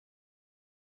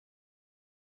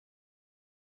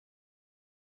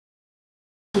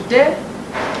Today,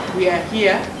 we are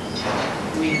here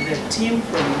with the team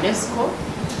from UNESCO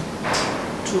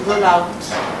to roll out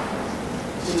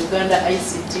the Uganda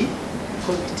ICT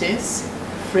Competency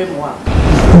Framework.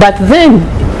 But then,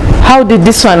 how did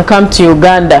this one come to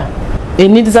Uganda? A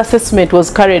needs assessment was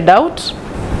carried out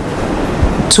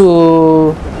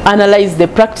to analyze the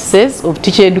practices of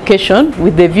teacher education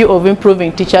with the view of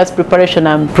improving teachers' preparation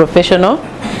and professional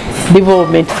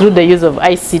development through the use of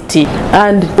ICT.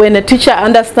 And when a teacher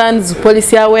understands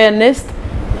policy awareness,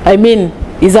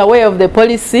 is aware of the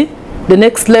policy, the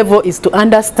next level is to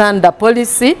understand the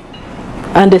policy,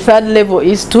 and the third level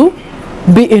is to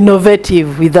be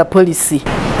innovative with the policy.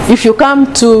 If you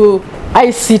come to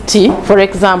ICT, for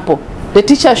example, the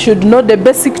teacher should know the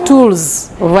basic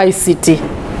tools of ICT,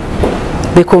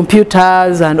 the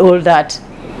computers and all that.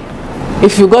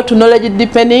 If you go to knowledge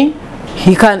deepening,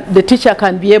 the teacher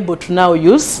can be able to now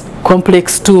use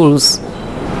complex tools.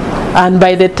 And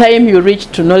by the time you reach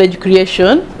to knowledge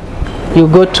creation, you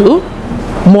go to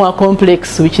more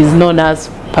complex, which is known as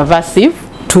pervasive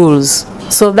tools.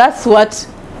 So that's what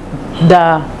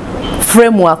the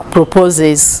framework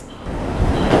proposes.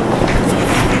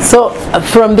 So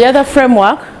from the other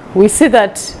framework, we see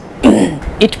that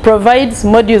it provides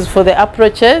modules for the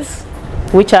approaches,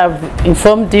 which I've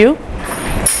informed you.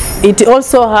 It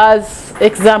also has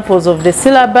examples of the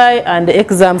syllabi and the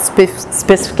exam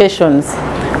specifications.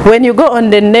 When you go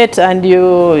on the net and you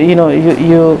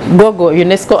Google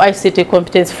UNESCO ICT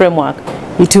Competency Framework,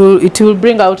 it will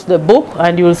bring out the book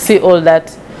and you will see all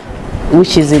that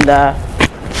which is in the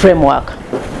framework.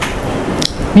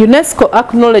 UNESCO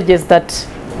acknowledges that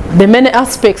the many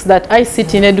aspects that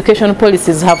ICT in education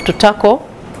policies have to tackle,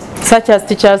 such as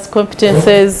teachers'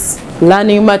 competences,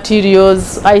 learning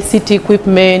materials, ICT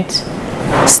equipment,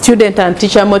 student and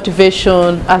teacher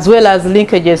motivation, as well as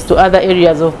linkages to other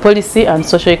areas of policy and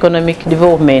socio-economic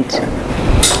development.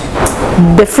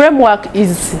 The framework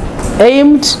is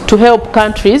aimed to help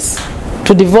countries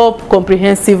to develop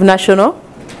comprehensive national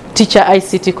teacher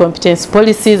ICT competence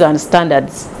policies and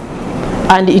standards.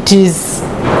 And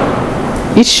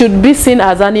it should be seen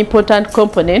as an important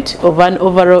component of an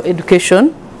overall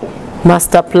education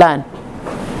master plan.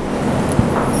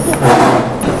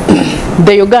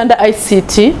 The Uganda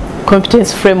ICT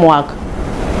Competency Framework.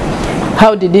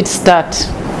 How did it start?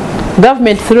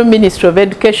 Government, through Ministry of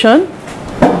Education,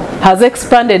 has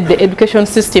expanded the education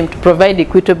system to provide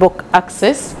equitable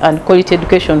access and quality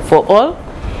education for all.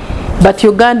 But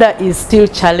Uganda is still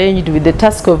challenged with the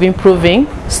task of improving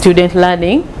student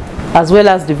learning, as well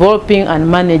as developing and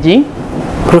managing,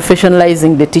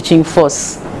 professionalizing the teaching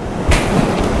force.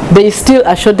 There is still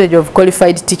a shortage of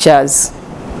qualified teachers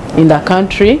in the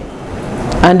country,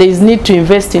 and there is need to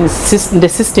invest in the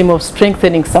system of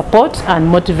strengthening support and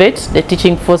motivate the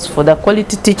teaching force for the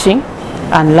quality teaching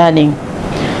and learning.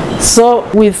 So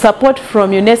with support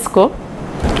from UNESCO,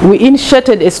 we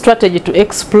initiated a strategy to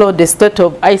explore the state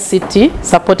of ICT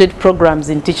supported programs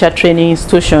in teacher training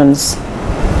institutions.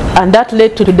 And that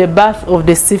led to the birth of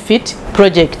the CFT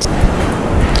project.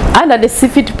 Under the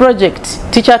CFT project,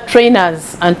 teacher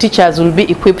trainers and teachers will be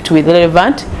equipped with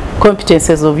relevant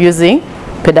competences of using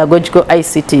pedagogical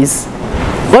ICTs.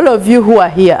 All of you who are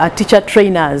here are teacher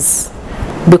trainers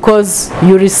because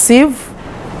you receive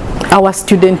our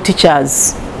student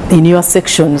teachers in your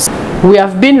sections. We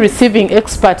have been receiving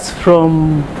experts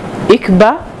from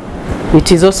ICBA.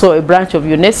 It is also a branch of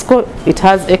UNESCO. It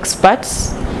has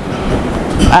experts,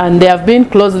 and they have been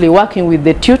closely working with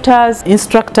the tutors,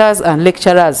 instructors and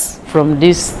lecturers from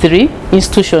these three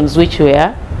institutions which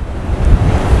were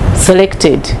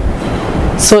selected.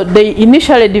 So they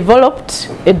initially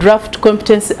developed a draft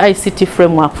competency ICT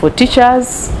framework for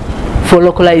teachers, for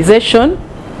localization,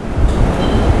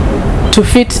 to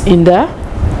fit in the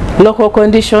local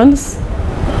conditions,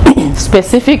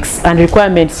 specifics and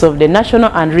requirements of the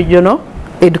national and regional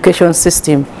education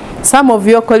system. Some of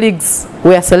your colleagues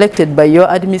were selected by your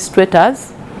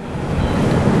administrators.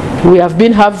 We have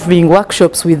been having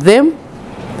workshops with them,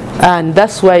 and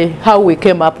that's how we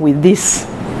came up with this.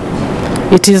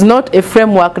 It is not a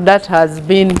framework that has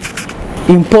been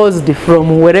imposed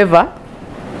from wherever,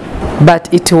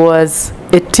 but it was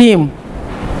a team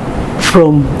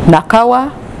from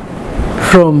Nakawa,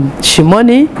 from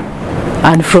Shimoni,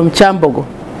 and from Chambogo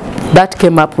that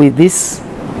came up with this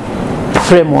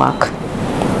framework.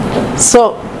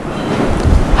 So,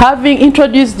 having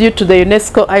introduced you to the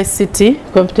UNESCO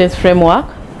ICT Competency Framework,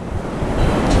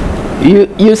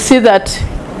 you see that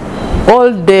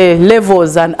all the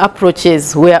levels and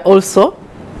approaches were also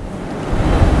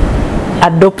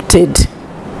adopted.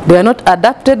 They are not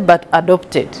adapted, but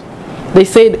adopted. They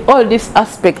said all these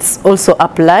aspects also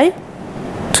apply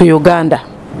to Uganda.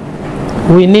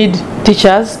 We need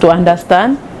teachers to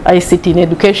understand ICT in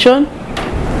education.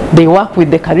 They work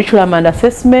with the curriculum and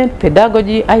assessment,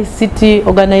 pedagogy, ICT,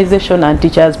 organization, and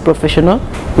teachers' professional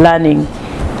learning,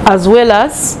 as well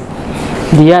as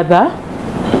the other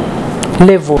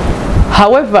level.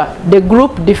 However, the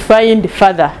group defined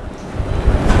further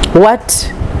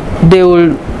what they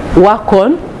will work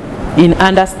on in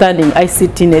understanding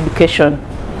ICT in education.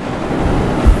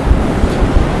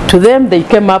 To them, they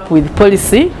came up with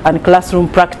policy and classroom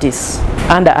practice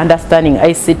under understanding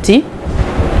ICT,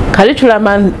 curriculum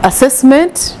and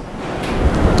assessment.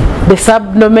 The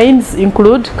subdomains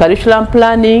include curriculum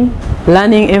planning,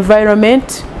 learning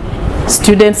environment,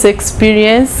 students'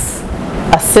 experience,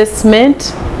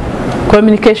 assessment,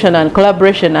 communication and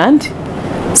collaboration, and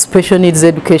special needs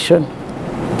education.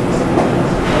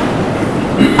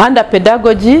 Under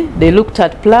pedagogy, they looked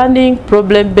at planning,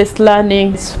 problem-based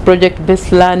learning,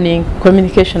 project-based learning,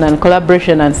 communication and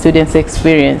collaboration, and students'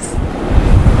 experience.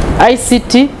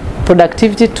 ICT,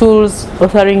 productivity tools,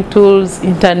 authoring tools,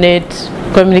 internet,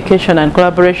 communication and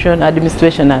collaboration,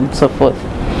 administration, and so forth.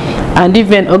 And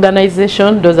even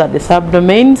organization, those are the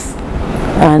subdomains,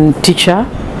 and teacher,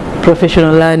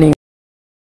 professional learning.